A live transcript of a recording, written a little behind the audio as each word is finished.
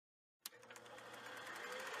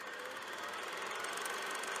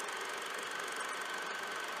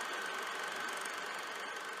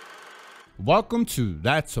Welcome to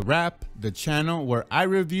That's a Wrap, the channel where I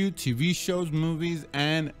review TV shows, movies,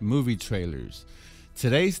 and movie trailers.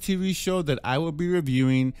 Today's TV show that I will be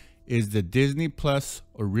reviewing is the Disney Plus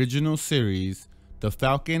original series, The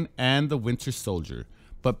Falcon and the Winter Soldier.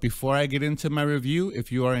 But before I get into my review,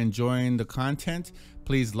 if you are enjoying the content,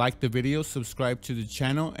 please like the video, subscribe to the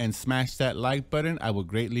channel, and smash that like button. I would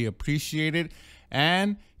greatly appreciate it.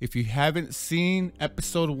 And if you haven't seen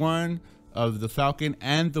episode 1 of The Falcon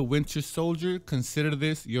and the Winter Soldier, consider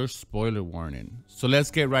this your spoiler warning. So let's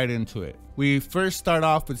get right into it. We first start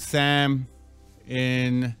off with Sam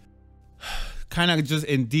in kind of just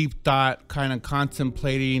in deep thought, kind of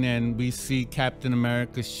contemplating, and we see Captain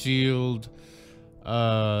America's shield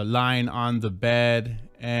lying on the bed,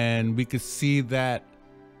 and we could see that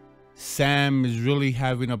Sam is really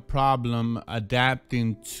having a problem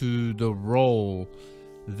adapting to the role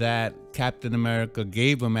that Captain America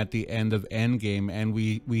gave him at the end of Endgame. And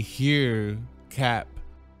we hear Cap,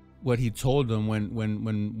 what he told him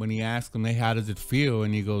when he asked him, hey, how does it feel?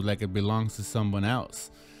 And he goes, like it belongs to someone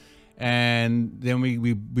else. And then we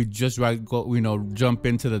just jump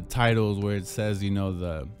into the titles where it says,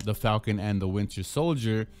 the Falcon and the Winter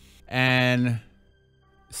Soldier, and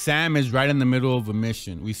Sam is right in the middle of a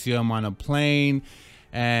mission. We see him on a plane,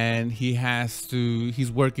 and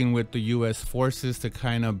he's working with the US forces to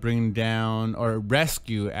kind of bring down or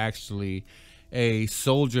rescue actually a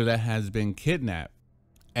soldier that has been kidnapped.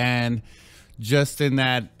 And just in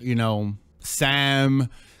that, Sam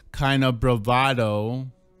kind of bravado,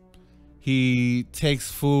 he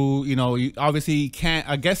takes food, obviously he can't,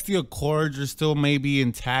 I guess the Accords are still maybe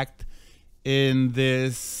intact in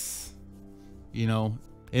this,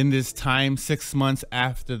 in this time, 6 months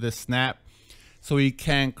after the snap. So he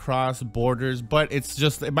can't cross borders, but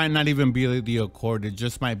it might not even be the Accord. It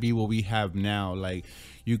just might be what we have now. Like,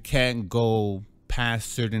 you can't go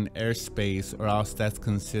past certain airspace, or else that's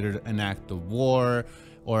considered an act of war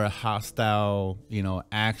or a hostile,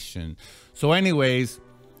 action. So anyways,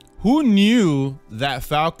 who knew that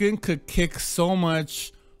Falcon could kick so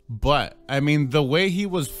much butt? I mean, the way he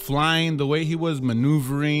was flying, the way he was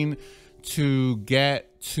maneuvering to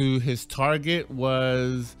get to his target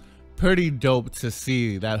was pretty dope to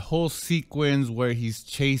see. That whole sequence where he's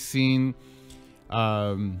chasing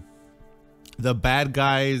the bad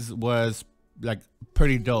guys was like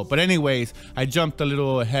pretty dope. But anyways, I jumped a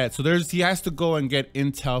little ahead. So he has to go and get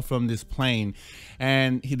intel from this plane,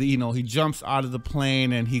 and he jumps out of the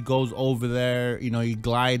plane and he goes over there, he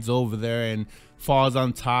glides over there and falls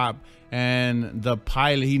on top. And the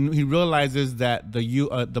pilot, he realizes that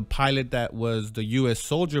the pilot that was the US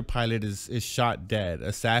soldier pilot is shot dead,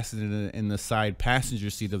 assassinated in the side passenger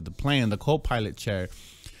seat of the plane, the co-pilot chair.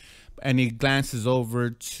 And he glances over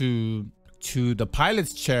to the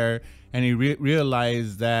pilot's chair, and he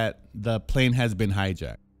realized that the plane has been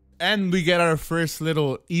hijacked. And we get our first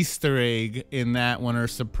little Easter egg in that one, or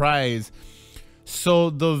surprise. So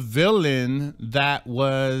the villain that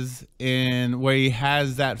was in where he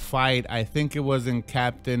has that fight, I think it was in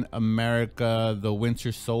Captain America, the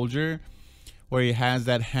Winter Soldier, where he has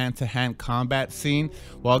that hand-to-hand combat scene.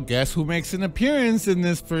 Well, guess who makes an appearance in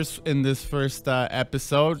this first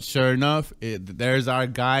episode? Sure enough, there's our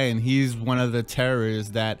guy, and he's one of the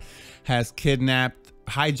terrorists that has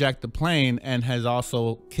hijacked the plane, and has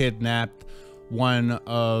also kidnapped one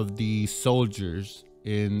of the soldiers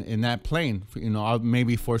in that plane,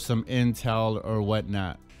 maybe for some intel or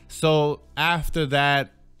whatnot. So after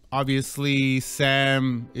that, obviously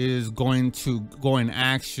Sam is going to go in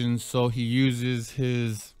action. So he uses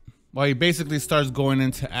he basically starts going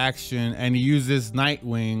into action, and he uses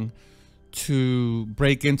Nightwing to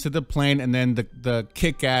break into the plane, and then the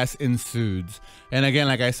kick-ass ensues. And again,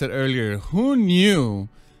 like I said earlier, who knew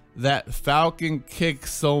that Falcon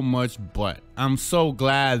kicks so much butt? I'm so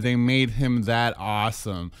glad they made him that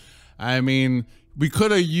awesome. I mean, we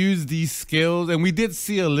could have used these skills, and we did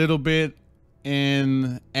see a little bit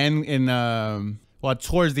towards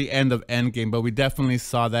the end of Endgame, but we definitely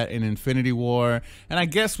saw that in Infinity War, and I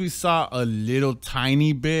guess we saw a little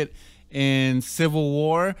tiny bit in Civil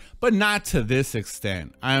War, but not to this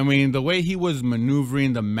extent. I mean, the way he was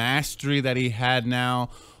maneuvering, the mastery that he had now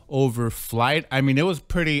over flight, I mean, it was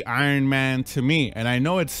pretty Iron Man to me. And I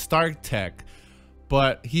know it's Stark Tech,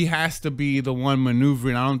 but he has to be the one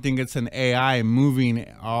maneuvering. I don't think it's an AI moving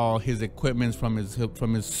all his equipment from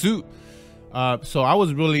his suit. So I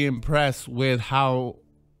was really impressed with how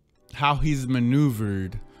he's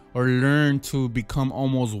maneuvered or learned to become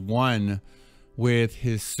almost one with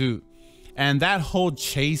his suit. And that whole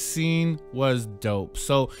chase scene was dope.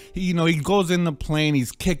 So he goes in the plane,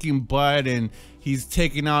 he's kicking butt and he's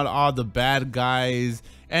taking out all the bad guys.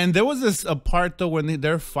 And there was a part though when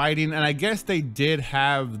they're fighting, and I guess they did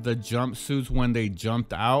have the jumpsuits when they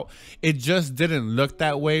jumped out. It just didn't look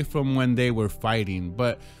that way from when they were fighting.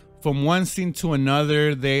 But from one scene to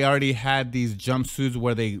another, they already had these jumpsuits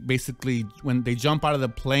where they basically, when they jump out of the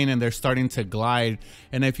plane and they're starting to glide.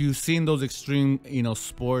 And if you've seen those extreme,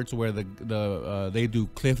 sports where they do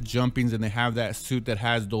cliff jumpings and they have that suit that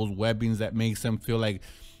has those webbings that makes them feel like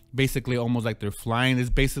basically almost like they're flying,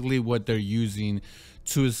 is basically what they're using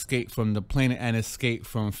to escape from the plane and escape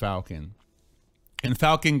from Falcon. And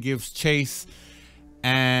Falcon gives chase.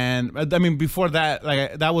 And I mean, before that,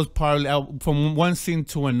 like, that was partly from one scene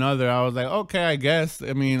to another. I was like, okay, I guess.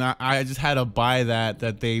 I mean, I just had to buy that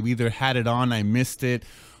they either had it on, I missed it,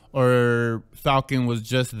 or Falcon was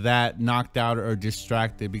just that knocked out or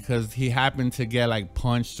distracted, because he happened to get like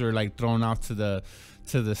punched or like thrown off to the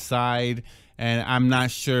side. And I'm not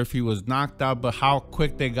sure if he was knocked out, but how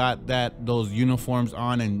quick they got those uniforms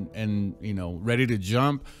on and ready to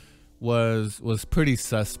jump was pretty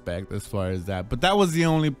suspect as far as that. But that was the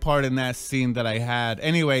only part in that scene that I had.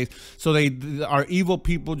 Anyways, so our evil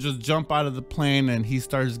people just jump out of the plane and he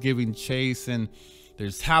starts giving chase, and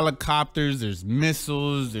there's helicopters, there's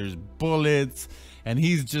missiles, there's bullets, and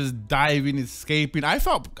he's just diving, escaping. I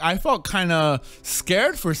felt kind of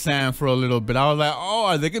scared for Sam for a little bit. I was like, oh,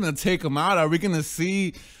 are they gonna take him out? Are we gonna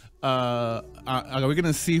see Falcon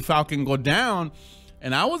go down?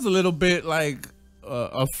 And I was a little bit like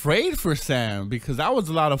afraid for Sam, because that was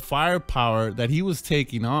a lot of firepower that he was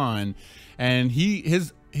taking on. And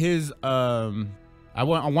his I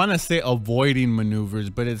want to say avoiding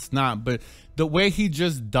maneuvers, but it's not. But the way he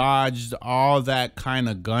just dodged all that kind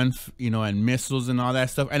of gun, and missiles and all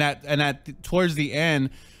that stuff, and towards the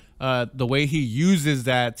end, the way he uses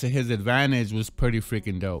that to his advantage was pretty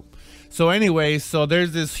freaking dope. So anyway, so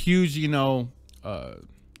there's this huge,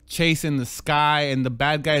 chase in the sky, and the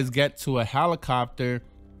bad guys get to a helicopter,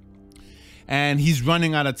 and he's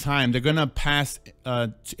running out of time. They're gonna pass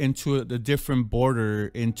into a different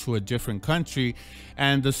border, into a different country,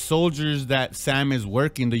 and the soldiers that Sam is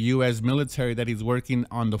working, the US military that he's working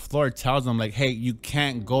on the floor, tells them like, hey, you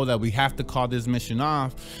can't go that. We have to call this mission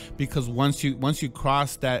off, because once you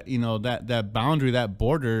cross that, that boundary, that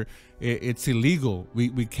border, it's illegal.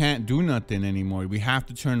 We can't do nothing anymore. We have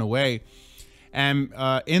to turn away. And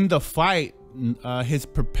in the fight, his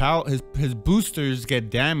boosters get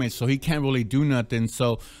damaged, so he can't really do nothing.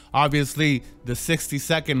 So obviously the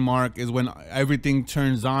 60-second mark is when everything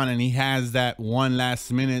turns on, and he has that one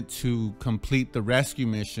last minute to complete the rescue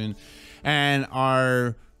mission. And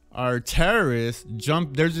our terrorists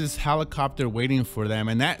jump. There's this helicopter waiting for them,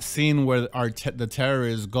 and that scene where the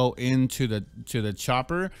terrorists go into the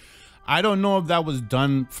chopper, I don't know if that was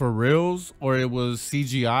done for reals or it was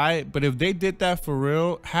CGI, but if they did that for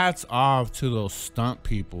real, hats off to those stunt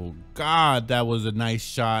people. God, that was a nice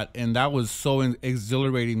shot, and that was so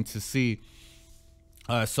exhilarating to see.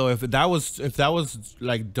 So if that was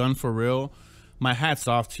like done for real, my hat's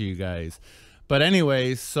off to you guys. But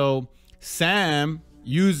anyways, so Sam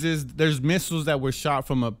there's missiles that were shot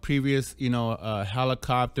from a previous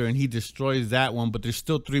helicopter, and he destroys that one, but there's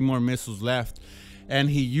still 3 more missiles left. And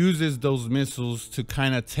he uses those missiles to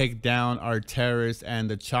kind of take down our terrorists and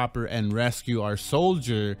the chopper and rescue our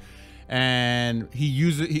soldier. And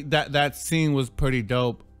that scene was pretty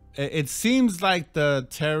dope. It seems like the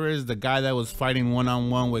terrorist, the guy that was fighting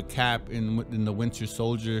one-on-one with Cap in the Winter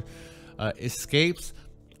Soldier, escapes,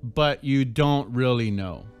 but you don't really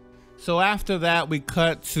know. So after that, we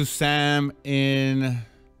cut to Sam in,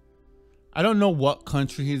 I don't know what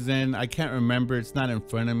country he's in. I can't remember. It's not in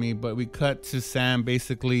front of me. But we cut to Sam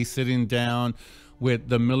basically sitting down with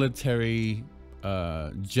the military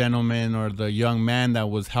gentleman, or the young man that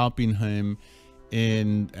was helping him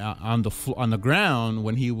on the ground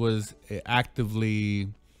when he was actively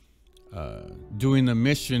doing the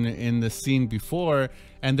mission in the scene before.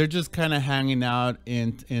 And they're just kind of hanging out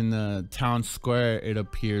in the town square, it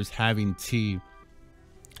appears, having tea.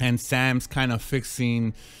 And Sam's kind of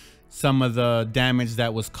fixing some of the damage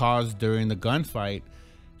that was caused during the gunfight.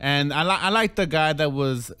 And I like the guy that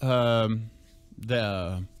was I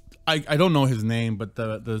don't know his name, but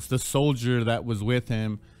the soldier that was with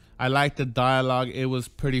him. I like the dialogue. It was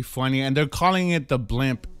pretty funny, and they're calling it the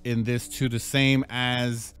blimp in this too, the same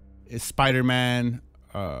as Spider-Man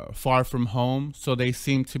Far From Home. So they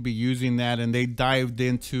seem to be using that, and they dived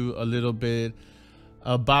into a little bit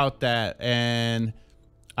about that. And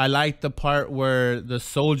I like the part where the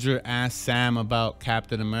soldier asks Sam about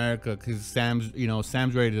Captain America, because Sam's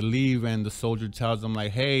ready to leave, and the soldier tells him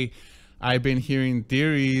like, hey, I've been hearing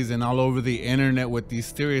theories and all over the internet with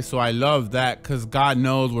these theories. So I love that, because God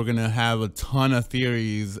knows we're gonna have a ton of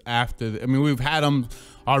theories after. I mean, we've had them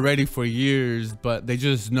already for years, but they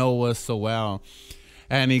just know us so well.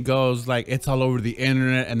 And he goes like, it's all over the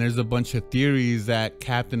internet, and there's a bunch of theories that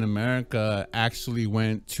Captain America actually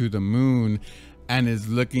went to the moon and is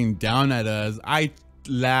looking down at us. I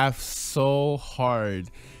laughed so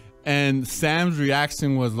hard. And Sam's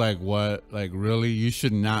reaction was like, what? Like, really? You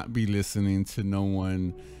should not be listening to no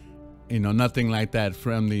one, nothing like that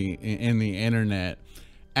from in the internet.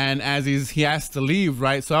 And as he has to leave,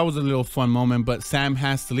 right? So that was a little fun moment, but Sam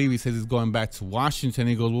has to leave. He says he's going back to Washington.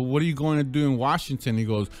 He goes, well, what are you going to do in Washington? He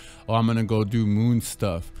goes, oh, I'm going to go do moon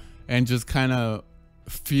stuff. And just kind of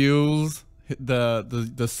fuels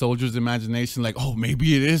the soldier's imagination, like, oh,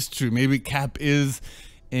 maybe it is true. Maybe Cap is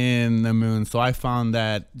in the moon. So I found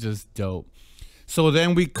that just dope. So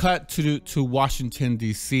then we cut to Washington,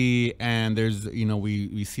 D.C., and there's,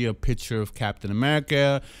 we see a picture of Captain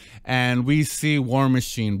America, and we see War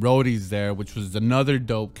Machine, Rhodey's there, which was another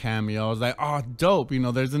dope cameo. I was like, oh, dope.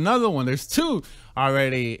 There's another one. There's two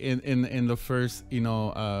already in the first,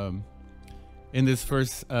 in this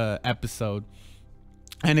first episode.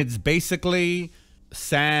 And it's basically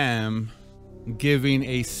Sam giving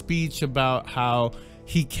a speech about how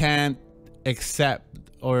he can't accept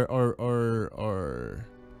or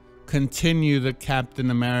continue the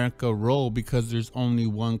Captain America role because there's only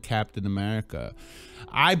one Captain America.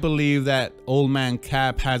 I believe that old man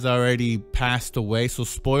Cap has already passed away. So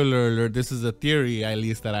spoiler alert, this is a theory at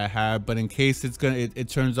least that I have, but in case it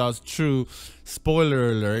turns out true,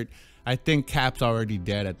 spoiler alert, I think Cap's already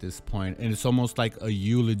dead at this point, and it's almost like a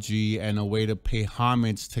eulogy and a way to pay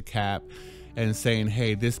homage to Cap and saying,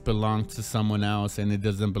 hey, this belongs to someone else and it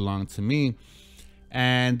doesn't belong to me.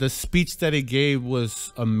 And the speech that he gave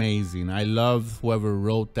was amazing. I love whoever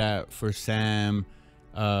wrote that for Sam.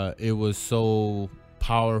 It was so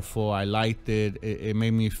powerful. I liked it. It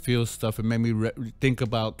made me feel stuff. It made me think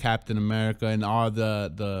about Captain America and all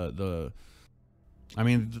the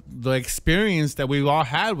experience that we've all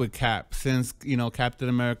had with Cap since, Captain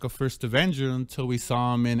America First Avenger until we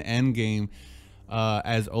saw him in Endgame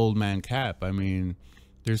as Old Man Cap. I mean,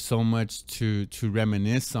 there's so much to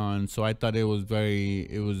reminisce on. So I thought it was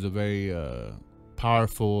a very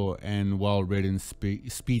powerful and well-written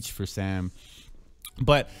speech for Sam.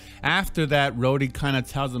 But after that, Rhodey kind of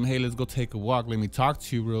tells him, hey, let's go take a walk. Let me talk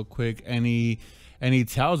to you real quick. And he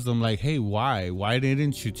tells them like, hey, why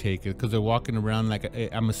didn't you take it? Because they're walking around like,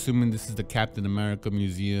 I'm assuming this is the Captain America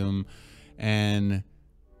Museum. And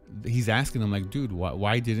he's asking them like, dude,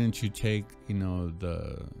 why didn't you take,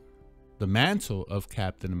 the mantle of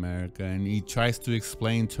Captain America? And he tries to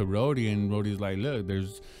explain to Rhodey, and Rhodey's like, look,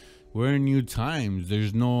 we're in new times.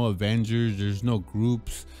 There's no Avengers, there's no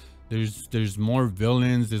groups, there's more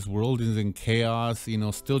villains, this world is in chaos,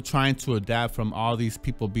 still trying to adapt from all these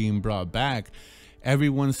people being brought back.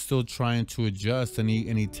 Everyone's still trying to adjust, and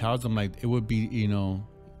he tells them like, it would be,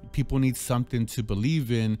 people need something to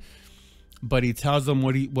believe in. But he tells them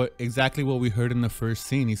exactly what we heard in the first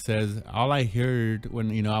scene. He says, all I heard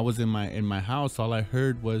when I was in my house, all I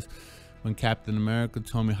heard was when Captain America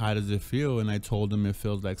told me, how does it feel? And I told him it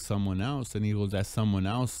feels like someone else. And he goes, that someone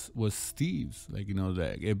else was Steve's. Like,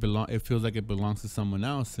 that it feels like it belongs to someone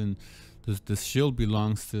else. And the shield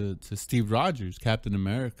belongs to Steve Rogers, Captain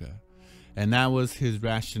America. And that was his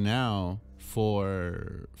rationale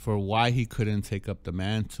for why he couldn't take up the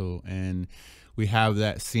mantle. And we have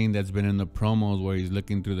that scene that's been in the promos where he's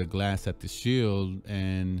looking through the glass at the shield,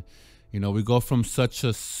 and we go from such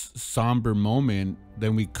a somber moment,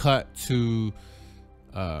 then we cut to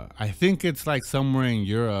I think it's like somewhere in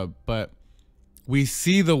Europe, but we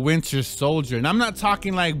see the Winter Soldier. And I'm not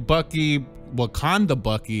talking like Bucky, Wakanda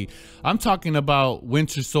Bucky. I'm talking about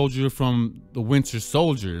Winter Soldier from the Winter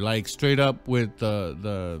Soldier, like straight up with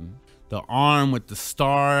the arm with the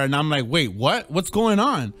star. And I'm like, wait, what's going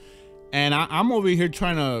on? And I'm over here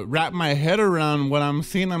trying to wrap my head around what I'm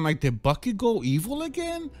seeing. I'm like, did Bucky go evil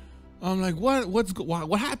again? I'm like, what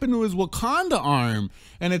happened to his Wakanda arm?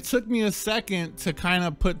 And it took me a second to kind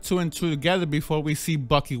of put two and two together before we see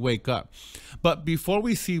Bucky wake up. But before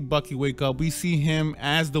we see Bucky wake up, we see him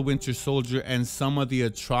as the Winter Soldier and some of the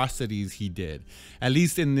atrocities he did, at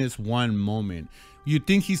least in this one moment. You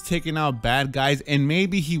think he's taking out bad guys, and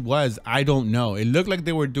maybe he was. I don't know. It looked like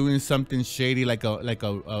they were doing something shady, like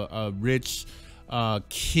a rich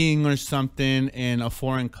king or something in a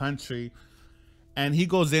foreign country. And he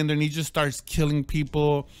goes in there and he just starts killing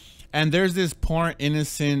people. And there's this poor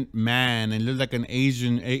innocent man, and looks like an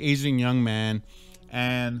Asian young man,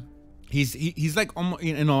 and he's like, almost,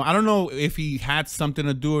 you know, I don't know if he had something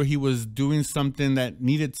to do or he was doing something that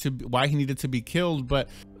needed to, why he needed to be killed. But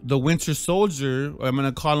the Winter Soldier, I'm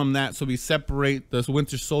gonna call him that, so we separate the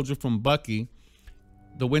Winter Soldier from Bucky.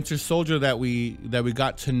 The Winter Soldier that we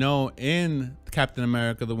got to know in Captain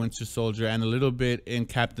America, the Winter Soldier, and a little bit in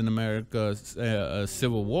Captain America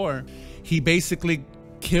Civil War, he basically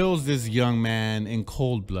kills this young man in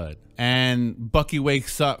cold blood. And Bucky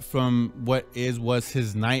wakes up from what was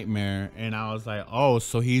his nightmare, and I was like, oh,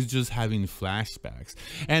 so he's just having flashbacks.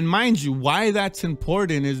 And mind you, why that's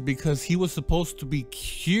important is because he was supposed to be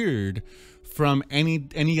cured from any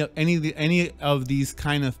of these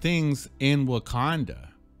kind of things in Wakanda.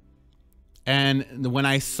 And when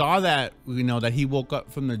I saw that, you know, that he woke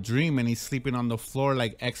up from the dream and he's sleeping on the floor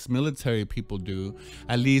like ex-military people do,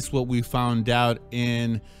 at least what we found out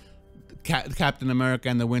in Captain America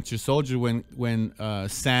and the Winter Soldier, when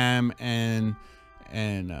Sam and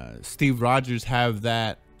Steve Rogers have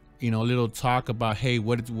that, you know, little talk about, hey,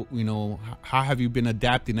 you know, how have you been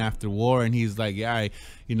adapting after war? And he's like, yeah,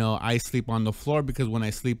 I sleep on the floor because when I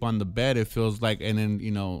sleep on the bed, it feels like, and then,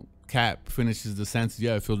 you know, Cap finishes the sentence,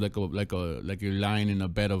 yeah, it feels like you're lying in a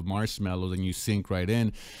bed of marshmallows and you sink right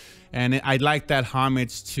in. And I like that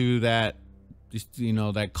homage to that, you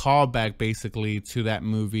know, that callback basically to that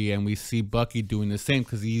movie, and we see Bucky doing the same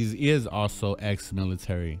because he is also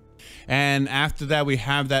ex-military. And after that, we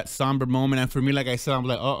have that somber moment, and for me, like I said, I'm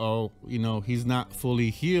like, uh-oh, you know, he's not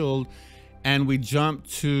fully healed. And we jump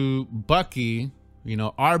to Bucky, you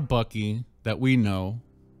know, our Bucky that we know,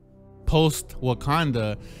 post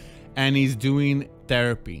Wakanda, and he's doing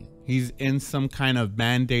therapy. He's in some kind of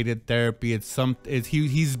mandated therapy.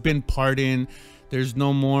 He's been pardoned. There's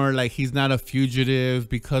no more, like, he's not a fugitive,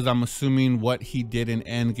 because I'm assuming what he did in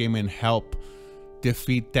Endgame and help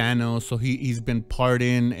defeat Thanos. So he's been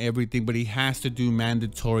pardoned, everything, but he has to do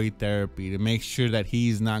mandatory therapy to make sure that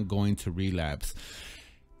he's not going to relapse.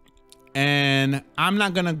 And I'm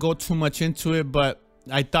not gonna go too much into it, but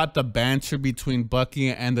I thought the banter between Bucky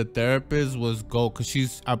and the therapist was gold, because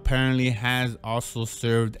she's apparently has also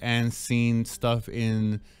served and seen stuff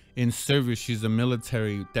in service. She's a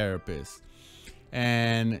military therapist,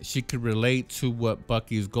 and she could relate to what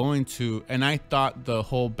Bucky's going to. And I thought the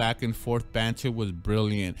whole back and forth banter was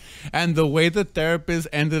brilliant. And the way the therapist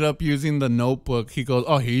ended up using the notebook, he goes,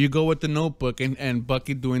 oh, here you go with the notebook, and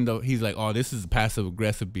Bucky doing he's like, oh, this is passive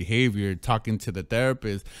aggressive behavior, talking to the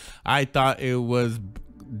therapist. I thought it was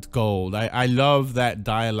gold. I love that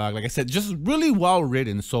dialogue. Like I said, just really well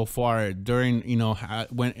written so far during, you know,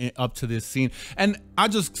 went up to this scene. And I'll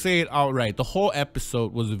just say it outright, the whole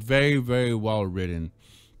episode was very, very well written.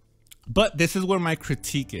 But this is where my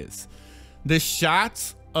critique is. The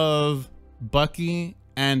shots of Bucky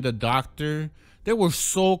and the Doctor, they were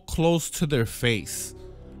so close to their face.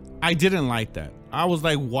 I didn't like that. I was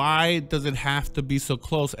like, why does it have to be so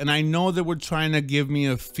close? And I know they were trying to give me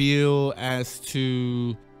a feel as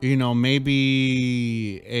to, you know,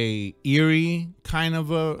 maybe a eerie kind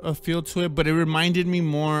of a feel to it, but it reminded me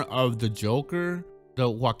more of the Joker, the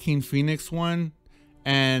Joaquin Phoenix one.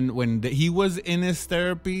 And when he was in his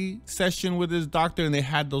therapy session with his doctor, and they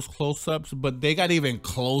had those close-ups, but they got even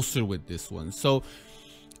closer with this one. So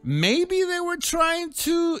maybe they were trying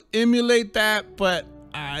to emulate that, but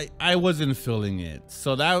I wasn't feeling it.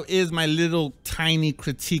 So that is my little tiny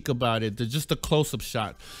critique about it. Just a close-up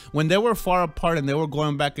shot. When they were far apart and they were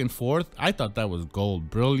going back and forth, I thought that was gold.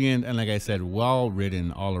 Brilliant. And like I said, well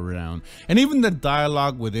written all around. And even the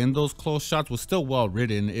dialogue within those close shots was still well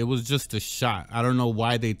written. It was just a shot. I don't know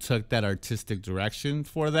why they took that artistic direction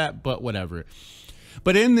for that, but whatever.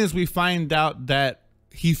 But in this, we find out that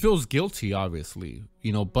he feels guilty, obviously,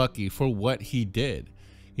 you know, Bucky, for what he did.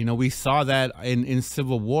 You know, we saw that in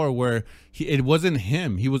Civil War, where it wasn't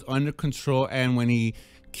him. He was under control, and when he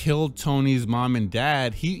killed Tony's mom and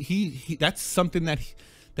dad, he that's something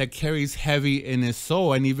that carries heavy in his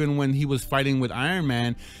soul. And even when he was fighting with Iron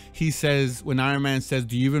Man, he says, when Iron Man says,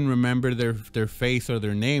 do you even remember their face or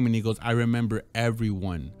their name? And he goes, I remember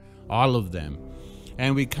everyone, all of them.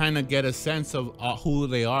 And we kind of get a sense of who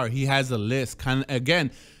they are. He has a list, kind of, again,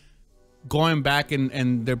 going back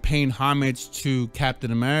and they're paying homage to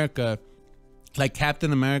Captain America. Like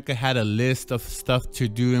Captain America had a list of stuff to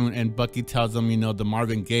do, and Bucky tells him, you know, the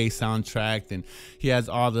Marvin Gaye soundtrack, and he has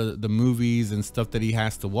all the movies and stuff that he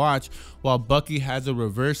has to watch, while Bucky has a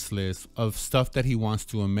reverse list of stuff that he wants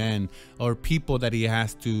to amend, or people that he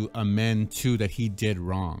has to amend to that he did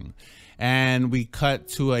wrong. And we cut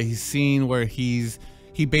to a scene where he's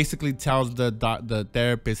he basically tells the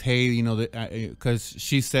therapist, hey, you know, because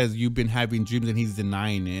she says you've been having dreams, and he's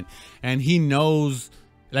denying it. And he knows,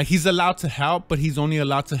 like, he's allowed to help, but he's only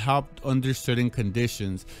allowed to help under certain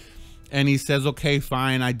conditions. And he says, okay,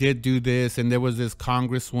 fine, I did do this. And there was this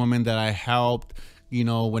congresswoman that I helped, you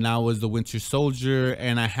know, when I was the Winter Soldier,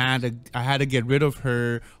 and I had to get rid of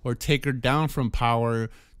her or take her down from power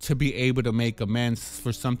to be able to make amends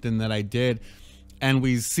for something that I did. And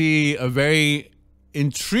we see a very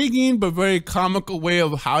intriguing but very comical way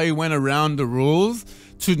of how he went around the rules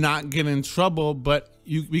to not get in trouble. But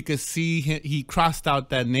we could see he crossed out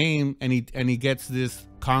that name, and he gets this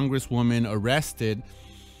congresswoman arrested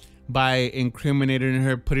by incriminating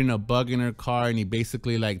her, putting a bug in her car, and he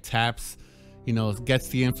basically like taps, you know, gets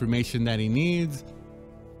the information that he needs,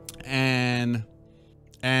 and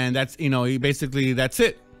that's, you know, he basically, that's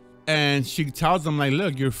it. And she tells him, like,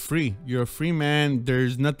 look, you're free, you're a free man,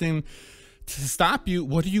 there's nothing to stop you,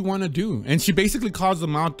 what do you want to do? And she basically calls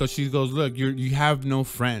him out though. She goes, look, you have no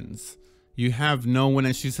friends, you have no one.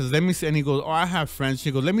 And she says, let me see. And he goes, oh, I have friends.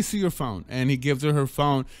 She goes, let me see your phone. And he gives her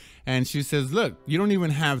phone, and she says, look, you don't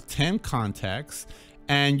even have 10 contacts,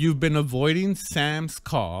 and you've been avoiding Sam's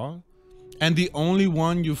call, and the only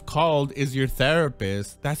one you've called is your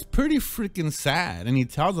therapist. That's pretty freaking sad. And he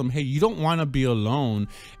tells him, hey, you don't want to be alone,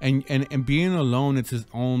 and being alone, it's his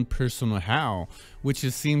own personal hell, which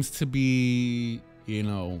seems to be, you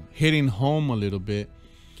know, hitting home a little bit.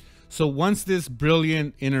 So once this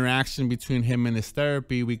brilliant interaction between him and his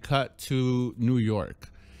therapy, we cut to New York,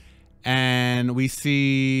 and we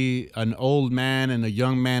see an old man and a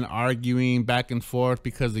young man arguing back and forth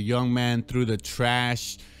because the young man threw the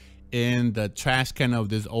trash in the trash can of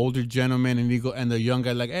this older gentleman, and the young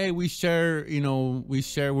guy like, hey, we share, you know,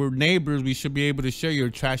 we're neighbors, we should be able to share, your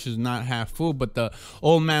trash is not half full. But the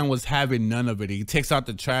old man was having none of it. He takes out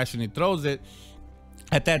the trash and he throws it.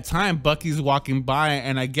 At that time, Bucky's walking by,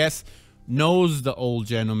 and I guess knows the old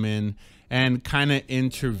gentleman and kind of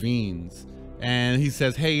intervenes. And he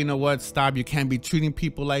says, hey, you know what, stop, you can't be treating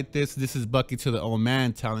people like this. This is Bucky to the old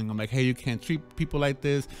man, telling him like, hey, you can't treat people like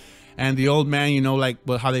this. And the old man, you know, like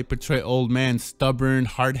how they portray old men, stubborn,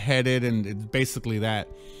 hard-headed, and it's basically that.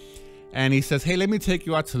 And he says, hey, let me take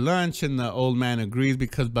you out to lunch. And the old man agrees,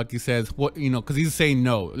 because Bucky says, what, you know, because he's saying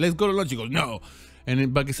no, let's go to lunch. He goes, no. And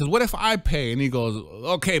then Bucky says, what if I pay? And he goes,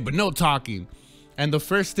 okay, but no talking. And the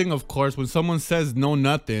first thing, of course, when someone says no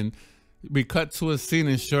nothing, we cut to a scene,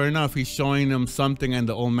 and sure enough, he's showing them something, and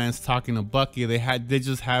the old man's talking to Bucky. They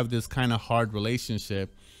just have this kind of hard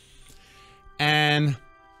relationship. And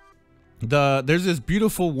there's this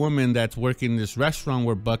beautiful woman that's working in this restaurant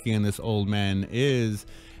where Bucky and this old man is,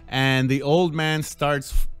 and the old man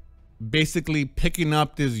starts basically picking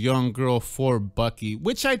up this young girl for Bucky,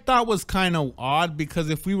 which I thought was kind of odd,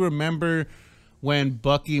 because if we remember when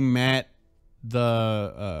Bucky met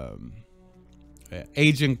the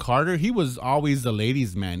Agent Carter, he was always the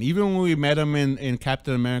ladies' man. Even when we met him in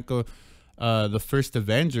Captain America, the first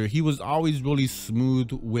Avenger, he was always really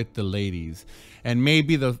smooth with the ladies. And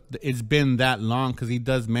maybe it's been that long, because he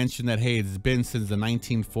does mention that, hey, it's been since the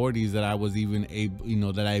 1940s that I was even able, you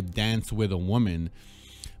know, that I've danced with a woman.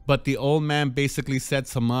 But the old man basically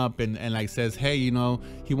sets him up and like says, hey, you know,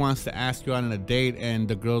 he wants to ask you out on a date, and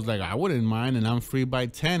the girl's like, I wouldn't mind, and I'm free by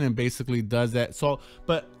 10, and basically does that. So,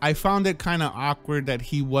 but I found it kind of awkward that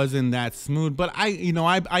he wasn't that smooth. But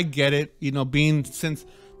I get it, you know, being since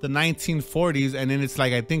the 1940s, and then it's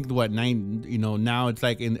like, I think what, now it's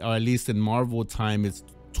like, or at least in Marvel time, it's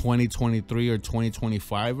 2023 or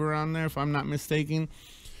 2025 around there, if I'm not mistaken.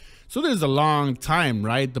 So there's a long time,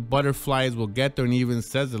 right? The butterflies will get there, and he even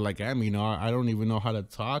says it like, I mean, I don't even know how to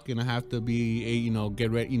talk, and I have to be, you know, get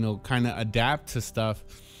ready, you know, kind of adapt to stuff.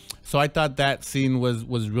 So I thought that scene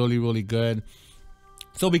was really, really good.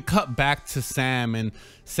 So we cut back to Sam, and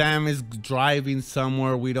Sam is driving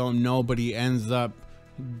somewhere we don't know, but he ends up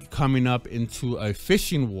coming up into a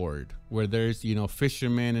fishing ward where there's, you know,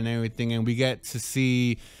 fishermen and everything, and we get to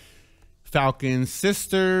see Falcon's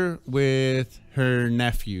sister with her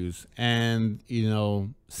nephews, and you know,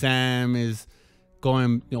 Sam is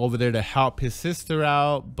going over there to help his sister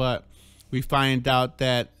out. But we find out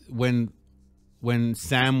that when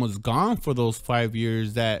Sam was gone for those 5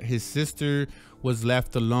 years, that his sister was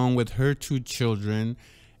left alone with her 2 children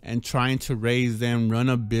and trying to raise them, run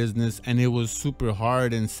a business, and it was super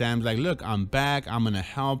hard. And Sam's like, look, I'm back, I'm gonna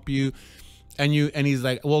help you. And he's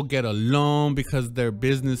like, we'll get a loan because her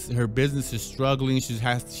business is struggling.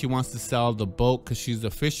 She wants to sell the boat because she's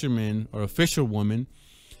a fisherman or a fisherwoman.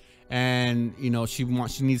 and you know she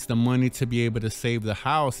needs the money to be able to save the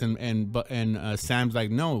house, and Sam's like,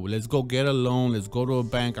 no, let's go get a loan, let's go to a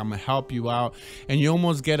bank, I'm gonna help you out. And you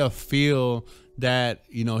almost get a feel that,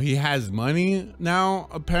 you know, he has money now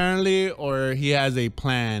apparently, or he has a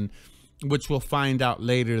plan, which we'll find out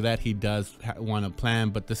later that he does want a plan.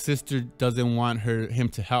 But the sister doesn't want him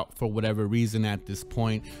to help for whatever reason at this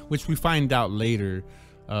point, which we find out later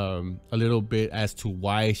a little bit as to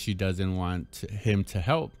why she doesn't want him to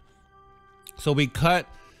help. So we cut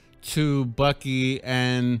to Bucky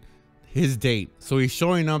and his date. So he's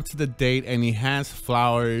showing up to the date and he has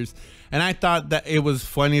flowers. And I thought that it was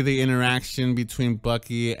funny, the interaction between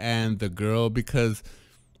Bucky and the girl, because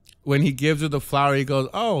when he gives her the flower, he goes,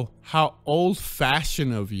 oh, how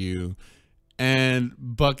old-fashioned of you. And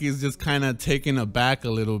Bucky's just kind of taken aback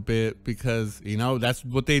a little bit because, you know, that's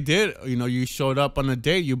what they did. You know, you showed up on a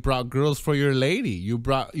date, you brought girls for your lady, you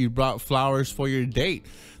brought flowers for your date.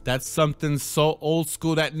 That's something so old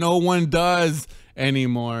school that no one does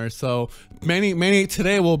anymore. So many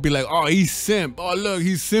today will be like, oh, he's simp, oh look,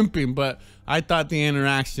 he's simping. But I thought the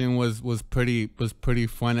interaction was pretty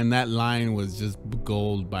fun, and that line was just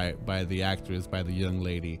gold by the actress, by the young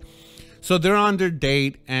lady. So they're on their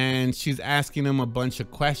date and she's asking him a bunch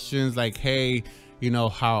of questions like, hey, you know,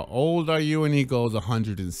 how old are you? And he goes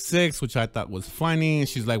 106, which I thought was funny. And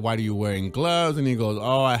she's like, why are you wearing gloves? And he goes,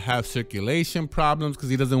 oh, I have circulation problems, because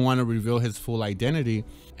he doesn't want to reveal his full identity.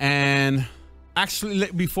 And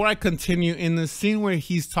actually, before I continue, in the scene where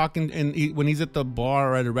he's talking and when he's at the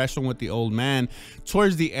bar or at a restaurant with the old man,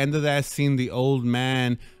 towards the end of that scene, the old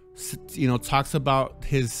man, you know, talks about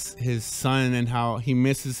his son and how he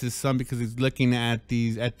misses his son because he's looking at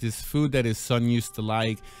this food that his son used to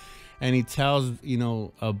like. And he tells, you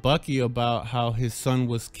know, Bucky about how his son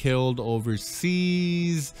was killed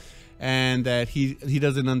overseas, and that he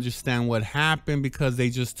doesn't understand what happened because they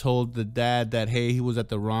just told the dad that, hey, he was at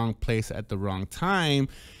the wrong place at the wrong time.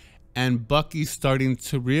 And Bucky's starting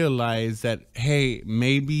to realize that, hey,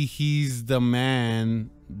 maybe he's the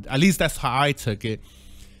man. At least that's how I took it.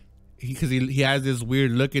 Because he has this weird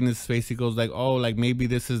look in his face. He goes like, oh, like maybe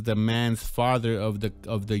this is the man's father of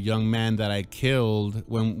the young man that I killed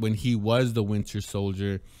when he was the Winter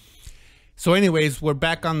Soldier. So anyways, we're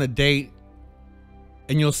back on the date,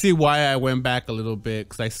 and you'll see why I went back a little bit,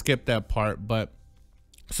 because I skipped that part. But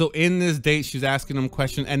so in this date, she's asking him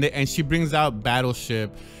questions, and she brings out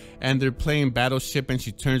Battleship, and they're playing Battleship, and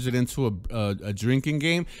she turns it into a drinking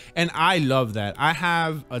game. And I love that. I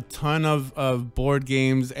have a ton of board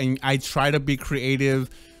games, and I try to be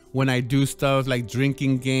creative when I do stuff like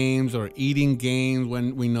drinking games or eating games,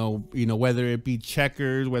 when we know, whether it be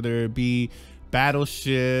checkers, whether it be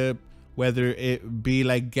Battleship, whether it be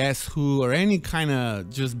like Guess Who, or any kind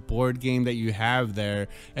of just board game that you have there.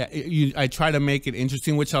 I try to make it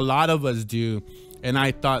interesting, which a lot of us do. And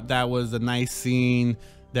I thought that was a nice scene,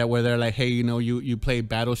 that where they're like, hey, you play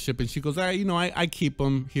Battleship, and she goes, I keep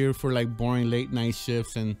them here for like boring late night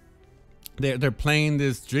shifts. And they're playing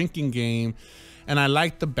this drinking game, and I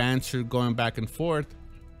like the banter going back and forth.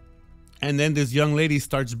 And then this young lady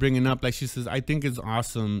starts bringing up, like, she says, I think it's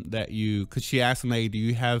awesome that because she asked him, like, do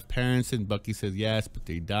you have parents? And Bucky says, yes, but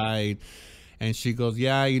they died. And she goes,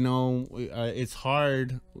 yeah, it's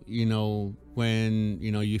hard, when,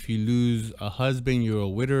 if you lose a husband, you're a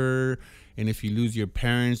widower. And if you lose your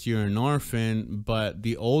parents, you're an orphan. But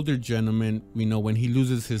the older gentleman, when he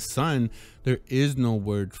loses his son, there is no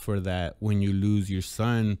word for that when you lose your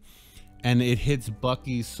son. And it hits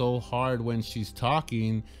Bucky so hard when she's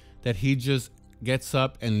talking that he just gets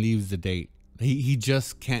up and leaves the date. He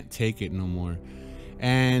just can't take it no more.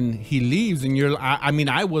 And he leaves, and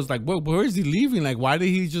I was like, where is he leaving? Like, why did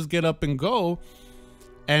he just get up and go?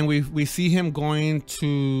 And we see him going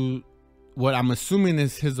to what I'm assuming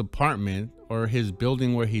is his apartment or his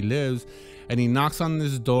building where he lives, and he knocks on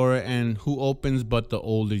this door, and who opens but the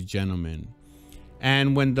older gentleman.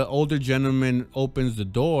 And when the older gentleman opens the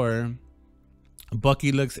door,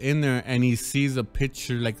 Bucky looks in there and he sees a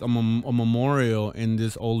picture, like a memorial in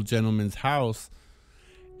this old gentleman's house.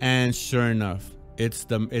 And sure enough, it's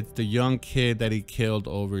the young kid that he killed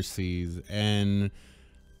overseas. And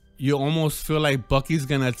you almost feel like Bucky's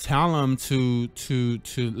gonna tell him to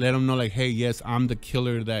let him know, like, hey, yes, I'm the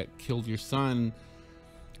killer that killed your son.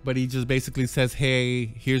 But he just basically says,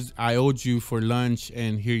 hey, I owed you for lunch,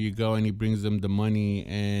 and here you go. And he brings him the money,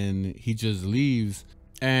 and he just leaves.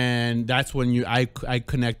 And that's when I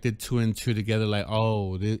connected two and two together, like,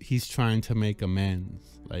 oh, he's trying to make amends.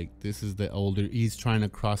 Like, this is he's trying to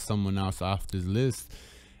cross someone else off this list,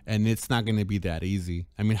 and it's not going to be that easy.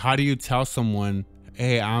 I mean, how do you tell someone,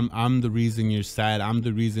 hey, I'm the reason you're sad, I'm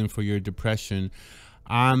the reason for your depression,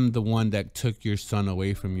 I'm the one that took your son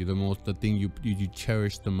away from you, the thing you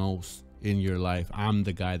cherish the most in your life. I'm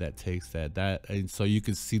the guy that takes that. And so you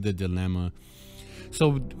could see the dilemma.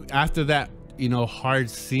 So after that, you know, hard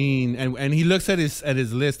scene, and he looks at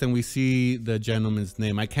his list, and we see the gentleman's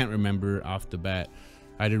name. I can't remember off the bat.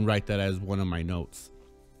 I didn't write that as one of my notes,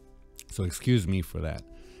 so excuse me for that.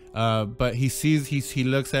 But he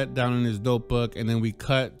looks at down in his notebook, and then we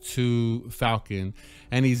cut to Falcon,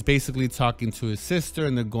 and he's basically talking to his sister,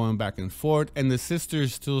 and they're going back and forth, and the sister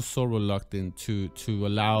is still so reluctant to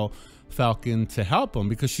allow Falcon to help him,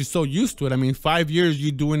 because she's so used to it. I mean, 5 years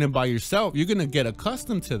you doing it by yourself, you're gonna get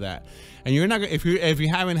accustomed to that, and you're not, if you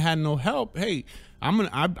haven't had no help, hey,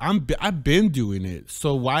 I've been doing it,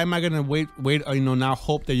 so why am I gonna wait, you know, now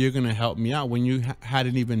hope that you're gonna help me out when you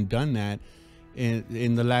hadn't even done that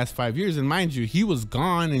in the last 5 years? And mind you, he was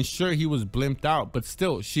gone, and sure, he was blimped out, but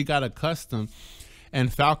still, she got accustomed.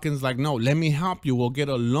 And Falcon's like, no, let me help you. We'll get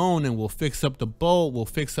a loan, and we'll fix up the boat. We'll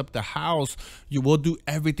fix up the house. We'll do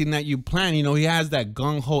everything that you plan. You know, he has that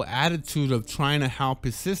gung-ho attitude of trying to help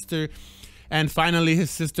his sister. And finally, his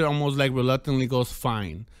sister almost like reluctantly goes,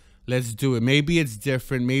 fine, let's do it. Maybe it's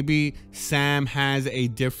different. Maybe Sam has a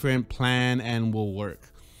different plan and will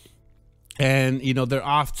work. And, you know, they're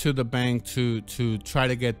off to the bank to try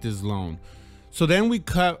to get this loan. So then we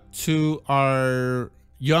cut to our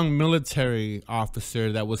young military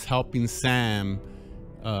officer that was helping Sam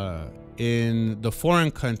in the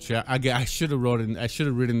foreign country. I should have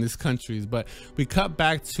written these countries, but we cut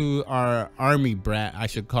back to our army brat.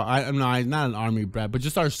 I'm not an army brat, but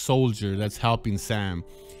just our soldier that's helping Sam,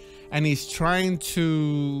 and he's trying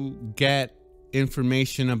to get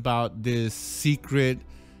information about this secret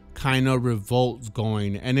kind of revolts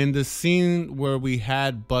going. And in the scene where we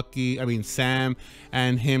had Sam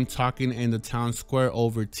and him talking in the town square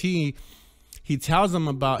over tea, he tells them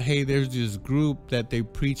about, hey, there's this group that they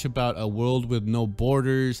preach about a world with no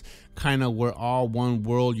borders, kind of we're all one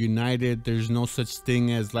world united. There's no such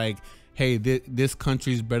thing as like, hey, this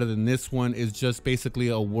country is better than this one. It's just basically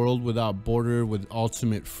a world without border with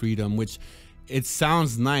ultimate freedom, which it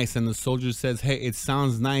sounds nice. And the soldier says, hey, it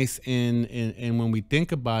sounds nice in when we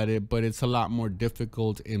think about it, but it's a lot more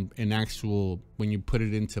difficult in actual, when you put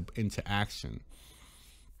it into action.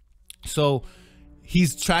 So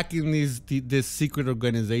he's tracking this secret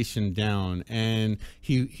organization down, and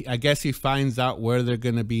I guess he finds out where they're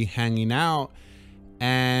gonna be hanging out,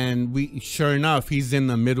 and sure enough, he's in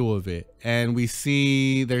the middle of it, and we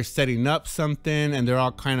see they're setting up something, and they're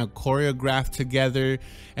all kind of choreographed together,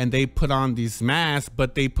 and they put on these masks,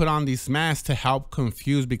 but they put on these masks to help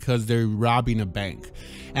confuse, because they're robbing a bank.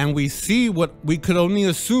 And we see what we could only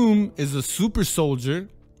assume is a super soldier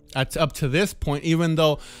up to this point, even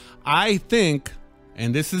though I think,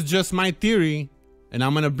 and this is just my theory, and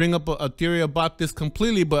I'm going to bring up a theory about this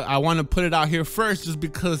completely, but I want to put it out here first just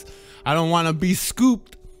because I don't want to be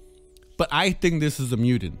scooped. But I think this is a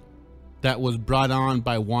mutant that was brought on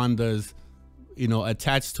by Wanda's, you know,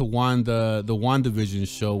 attached to Wanda, the WandaVision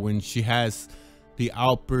show, when she has the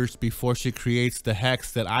outburst before she creates the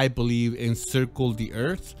hex that I believe encircled the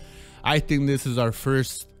earth. I think this is our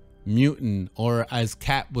first mutant, or as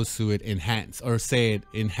Cap was to it, enhance, or say it,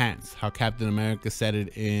 enhance, how Captain America said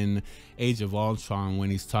it in Age of Ultron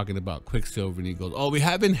when he's talking about Quicksilver, and he goes, oh, we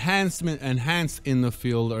have enhance in the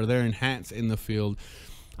field, or they're enhanced in the field.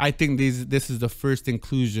 I think this is the first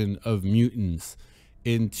inclusion of mutants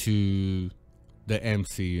into the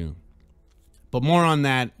MCU, but more on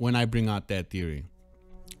that when I bring out that theory.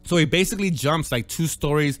 So he basically jumps like 2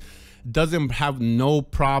 stories, doesn't have no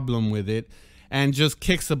problem with it, and just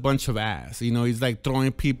kicks a bunch of ass. You know, he's like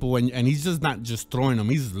throwing people, and he's just not just throwing them,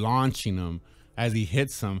 he's launching them as he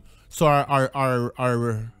hits them. So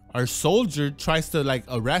our soldier tries to like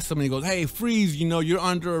arrest him, and he goes, hey, freeze, you know, you're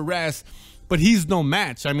under arrest. But he's no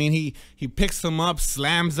match. I mean, he picks him up,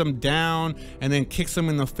 slams him down, and then kicks him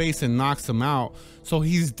in the face and knocks him out. So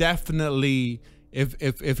he's definitely,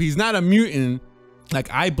 if he's not a mutant like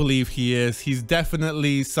I believe he is, he's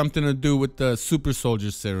definitely something to do with the super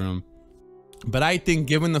soldier serum. But I think,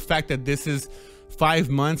 given the fact that this is 5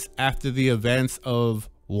 months after the events of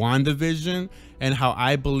WandaVision, and how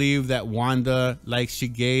I believe that Wanda, like, she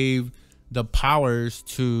gave the powers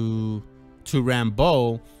to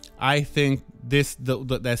Rambeau, I think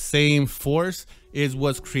that same force is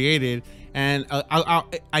what's created. And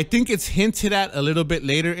I think it's hinted at a little bit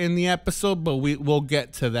later in the episode, but we'll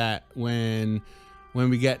get to that when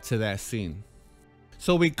we get to that scene.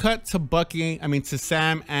 So we cut to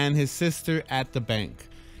Sam and his sister at the bank,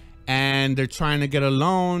 and they're trying to get a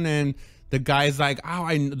loan, and the guy's like, oh,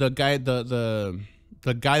 the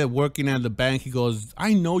the guy working at the bank, he goes,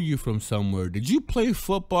 I know you from somewhere. Did you play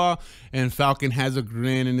football? And Falcon has a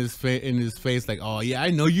grin in his face like, oh yeah, I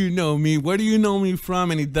know you know me. Where do you know me from?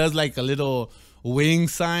 And he does like a little wing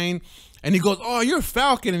sign. And he goes, oh, you're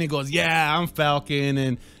Falcon. And he goes, yeah, I'm Falcon.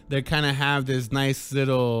 And they kind of have this nice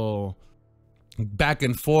little back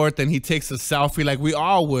and forth. And he takes a selfie like we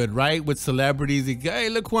all would, right? With celebrities. He goes, hey,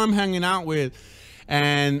 look who I'm hanging out with.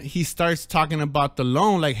 And he starts talking about the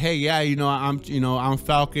loan, like, hey, yeah, I'm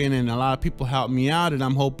Falcon, and a lot of people help me out, and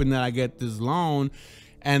I'm hoping that I get this loan.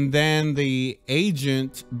 And then the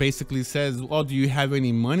agent basically says, well, do you have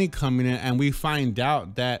any money coming in? And we find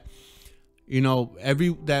out that,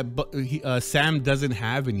 Sam doesn't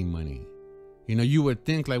have any money. You would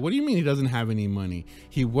think, like, what do you mean he doesn't have any money?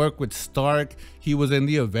 He worked with Stark. He was in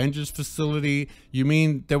the Avengers facility. You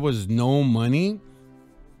mean there was no money?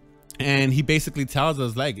 And he basically tells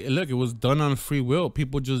us, like, look, it was done on free will.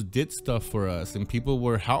 People just did stuff for us, and people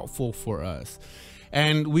were helpful for us.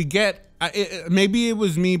 And we get, maybe it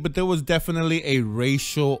was me, but there was definitely a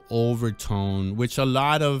racial overtone, which a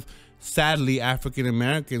lot of, sadly, African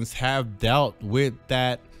Americans have dealt with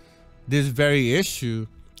this very issue.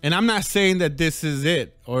 And I'm not saying that this is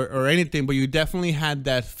it or anything, but you definitely had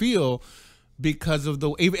that feel because of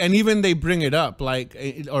and even they bring it up, like,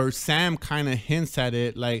 or Sam kind of hints at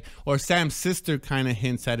it, like, or Sam's sister kind of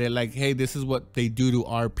hints at it, like, hey, this is what they do to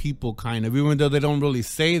our people, kind of, even though they don't really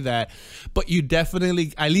say that. But you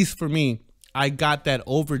definitely, at least for me, I got that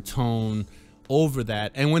overtone over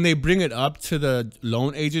that. And when they bring it up to the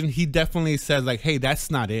loan agent, he definitely says, like, hey,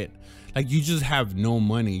 that's not it. Like, you just have no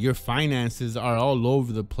money. Your finances are all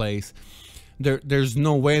over the place. There's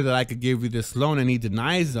no way that I could give you this loan. And he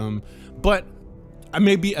denies them. But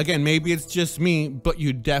maybe it's just me, but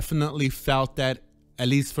you definitely felt that, at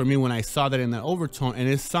least for me, when I saw that in that overtone. And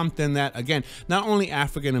it's something that, again, not only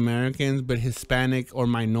African Americans, but Hispanic or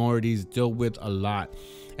minorities deal with a lot.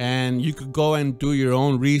 And you could go and do your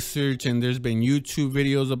own research, and there's been YouTube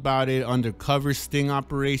videos about it, undercover sting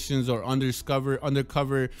operations or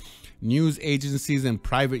undercover news agencies and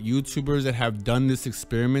private YouTubers that have done this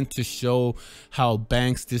experiment to show how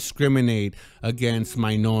banks discriminate against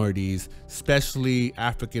minorities, especially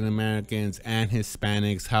African Americans and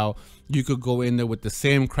Hispanics, how you could go in there with the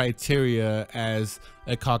same criteria as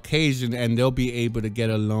a Caucasian and they'll be able to get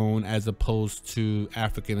a loan as opposed to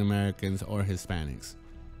African Americans or Hispanics.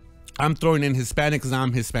 I'm throwing in Hispanic because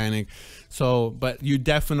I'm Hispanic. So, but you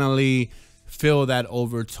definitely feel that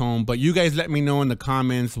overtone. But you guys let me know in the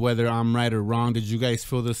comments whether I'm right or wrong. Did you guys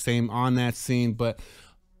feel the same on that scene? But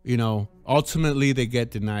ultimately they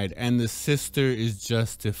get denied, and the sister is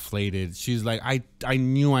just deflated. She's like, I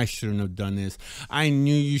knew I shouldn't have done this. I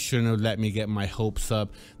knew you shouldn't have let me get my hopes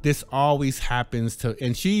up. This always happens to,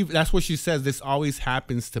 and that's what she says, this always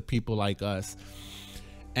happens to people like us.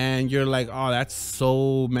 And you're like, oh, that's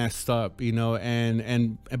so messed up,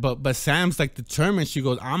 but Sam's like determined. She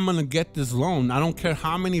goes, I'm gonna get this loan. I don't care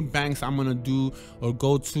how many banks I'm gonna do or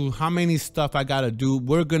go to, how many stuff I gotta do.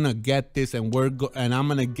 We're gonna get this, and I'm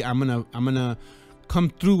gonna come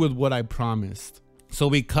through with what I promised. So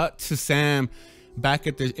we cut to Sam back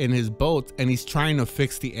in his boat, and he's trying to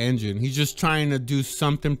fix the engine. He's just trying to do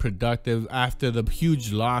something productive after the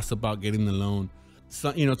huge loss about getting the loan.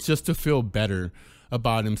 So, just to feel better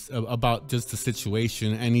about just the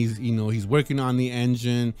situation. And he's working on the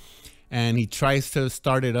engine, and he tries to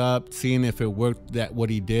start it up, seeing if it worked, what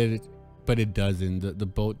he did, but it doesn't. The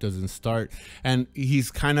boat doesn't start, and he's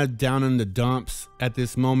kind of down in the dumps at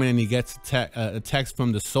this moment, and he gets a text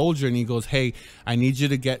from the soldier, and he goes, hey, I need you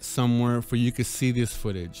to get somewhere for you to see this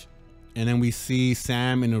footage. And then we see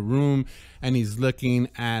Sam in a room, and he's looking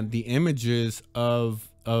at the images of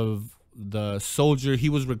the soldier. He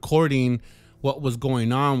was recording what was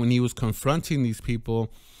going on when he was confronting these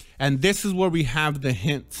people. And this is where we have the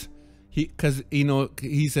hint. Because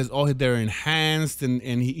he says, oh, they're enhanced, and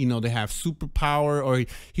they have superpower, or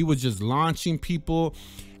he was just launching people,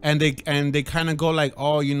 and they kind of go like,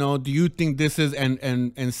 oh, do you think this is,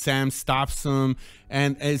 and Sam stops them,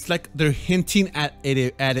 and it's like they're hinting at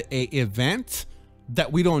a event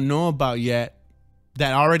that we don't know about yet,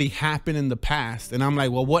 that already happened in the past. And I'm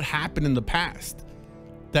like, well, what happened in the past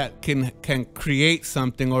that can create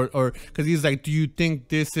something? Or because he's like, do you think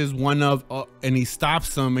this is one of, and he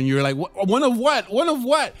stops them, and you're like, one of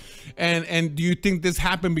what? And do you think this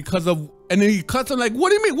happened because of, And then he cuts them like, what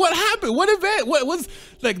do you mean? What happened? What event? What was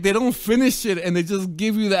like? They don't finish it, and they just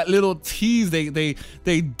give you that little tease.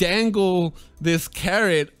 They dangle this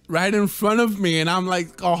carrot right in front of me, and I'm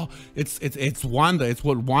like, oh, it's Wanda. It's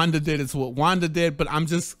what Wanda did. It's what Wanda did. But I'm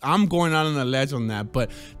going out on a ledge on that. But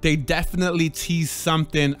they definitely tease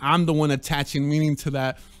something. I'm the one attaching meaning to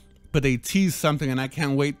that. But they tease something, and I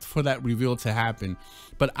can't wait for that reveal to happen.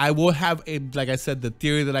 But I will have like I said, the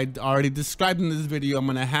theory that I already described in this video, I'm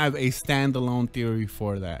gonna have a standalone theory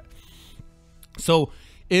for that. So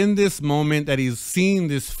in this moment that he's seeing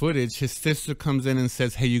this footage, his sister comes in and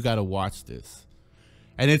says, hey, you gotta watch this.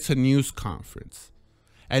 And it's a news conference.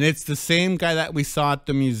 And it's the same guy that we saw at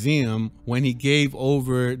the museum when he gave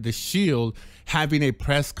over the shield, having a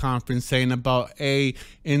press conference saying about, hey,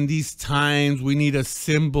 in these times, we need a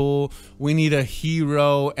symbol, we need a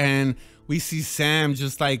hero. And we see Sam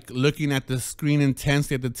just like looking at the screen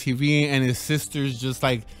intensely at the TV, and his sister's just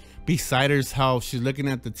like beside herself. She's looking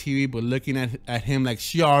at the TV, but looking at him like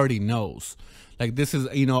she already knows. Like this is,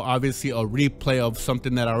 you know, obviously a replay of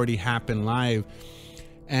something that already happened live.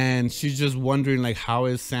 And she's just wondering like, how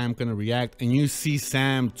is Sam gonna react? And you see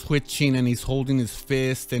Sam twitching, and he's holding his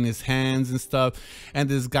fist and his hands and stuff. And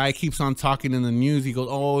this guy keeps on talking in the news. He goes,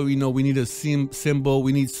 oh, you know, we need a symbol.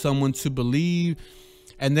 We need someone to believe.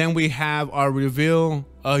 And then we have our reveal.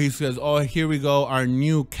 He says, oh, here we go, our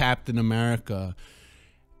new Captain America.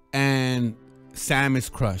 And Sam is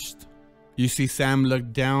crushed. You see Sam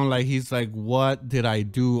look down like he's like, what did I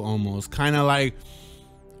do? Almost kind of like,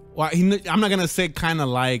 well, I'm not gonna say kind of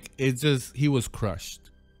like, it's just, he was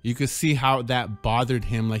crushed. You could see how that bothered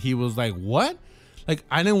him. Like he was like, what? Like,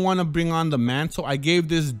 I didn't want to bring on the mantle. I gave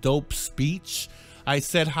this dope speech. I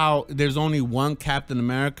said how there's only one Captain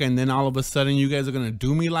America, and then all of a sudden you guys are gonna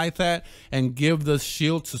do me like that and give the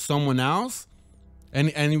shield to someone else.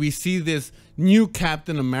 And we see this new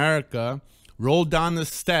Captain America roll down the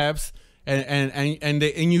steps,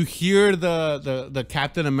 and you hear the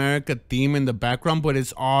Captain America theme in the background, but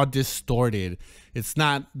it's all distorted. It's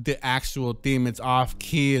not the actual theme. It's off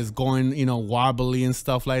key. It's going, you know, wobbly and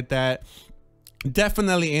stuff like that.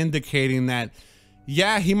 Definitely indicating that,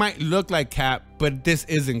 yeah, he might look like Cap, but this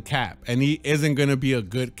isn't Cap, and he isn't gonna be a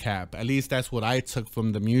good Cap. At least that's what I took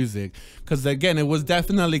from the music, because again, it was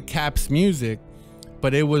definitely Cap's music,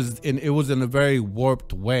 but it was in a very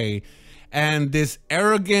warped way. And this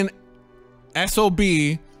arrogant SOB,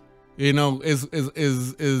 you know, is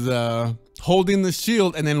holding the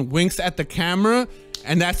shield and then winks at the camera,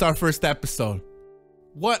 and that's our first episode.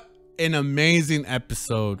 What an amazing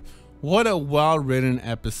episode. What a well-written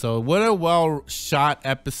episode. What a well-shot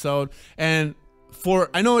episode. And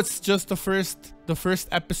I know it's just the first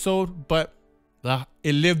episode, but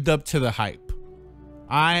it lived up to the hype.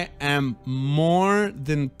 I am more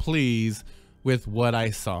than pleased with what I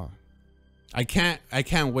saw. I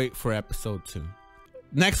can't wait for episode 2.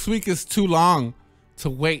 Next week is too long to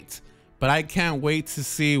wait, but I can't wait to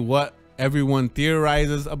see what everyone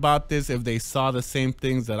theorizes about this, if they saw the same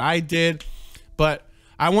things that I did. But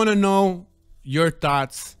I want to know your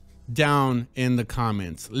thoughts down in the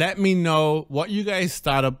comments. Let me know what you guys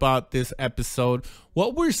thought about this episode.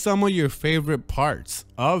 What were some of your favorite parts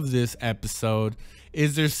of this episode?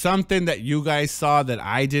 Is there something that you guys saw that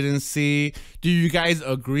I didn't see? Do you guys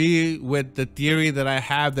agree with the theory that I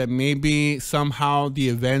have that maybe somehow the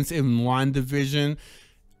events in WandaVision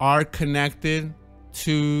are connected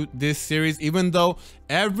to this series, even though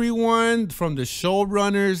everyone from the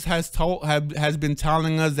showrunners has been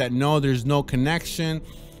telling us that no, there's no connection?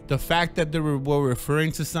 The fact that they were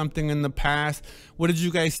referring to something in the past. What did you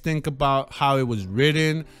guys think about how it was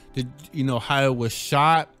written? Did you know how it was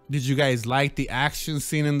shot? Did you guys like the action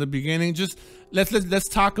scene in the beginning? Just let's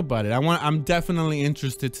talk about it. I'm definitely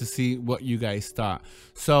interested to see what you guys thought.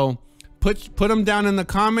 So put them down in the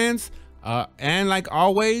comments, and like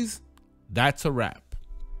always, that's a wrap.